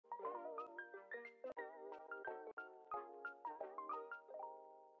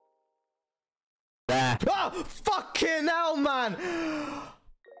Oh, fucking hell, man!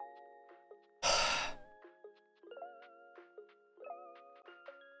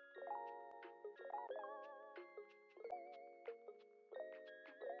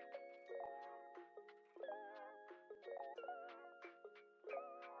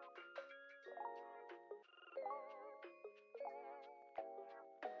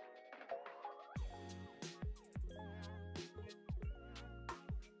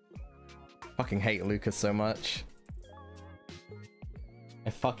 Fucking hate Lucas so much. I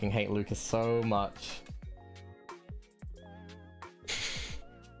fucking hate Lucas so much.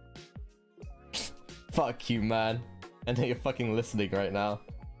 Fuck you, man. I know you're fucking listening right now.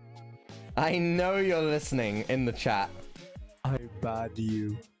 I know you're listening in the chat. I bad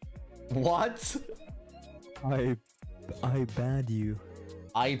you. What? I bad you.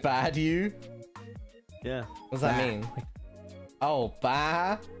 I bad you? Yeah. What does that mean? Oh,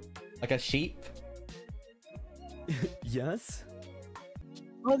 bah? Like a sheep? Yes?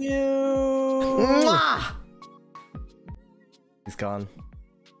 Love you! Mwah! He's gone.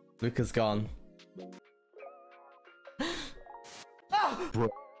 Luca's gone. Ah! Bro.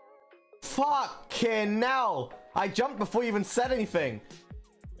 Fucking hell! I jumped before you even said anything.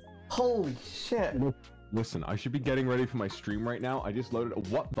 Holy shit. Listen, I should be getting ready for my stream right now. I just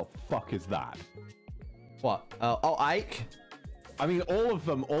loaded. What the fuck is that? What? Oh, Ike? I mean, all of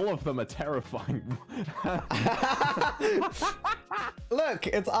them are terrifying. Look,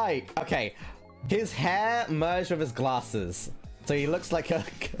 it's Ike. Okay, his hair merged with his glasses, so he looks like a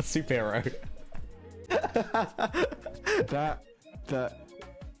superhero.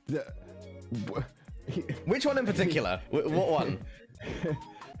 Which one in particular? What one?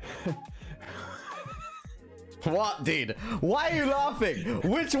 What, dude? Why are you laughing?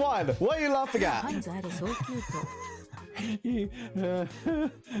 Which one? What are you laughing at?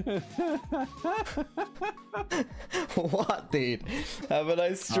 What, dude? Have a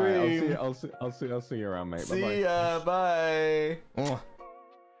nice stream. Right, I'll see you around, mate. See ya, bye.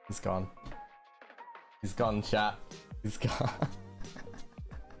 He's gone. He's gone, chat. He's gone.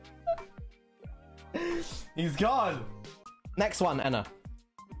 He's gone. Next one, Anna.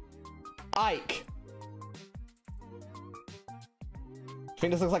 Ike.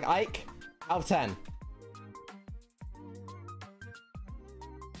 Think this looks like Ike? Out of 10.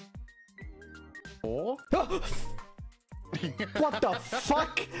 What the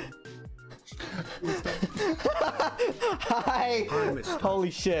fuck? Hi.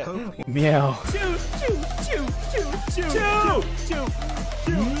 Holy shit. Meow.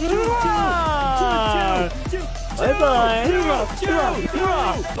 Bye bye.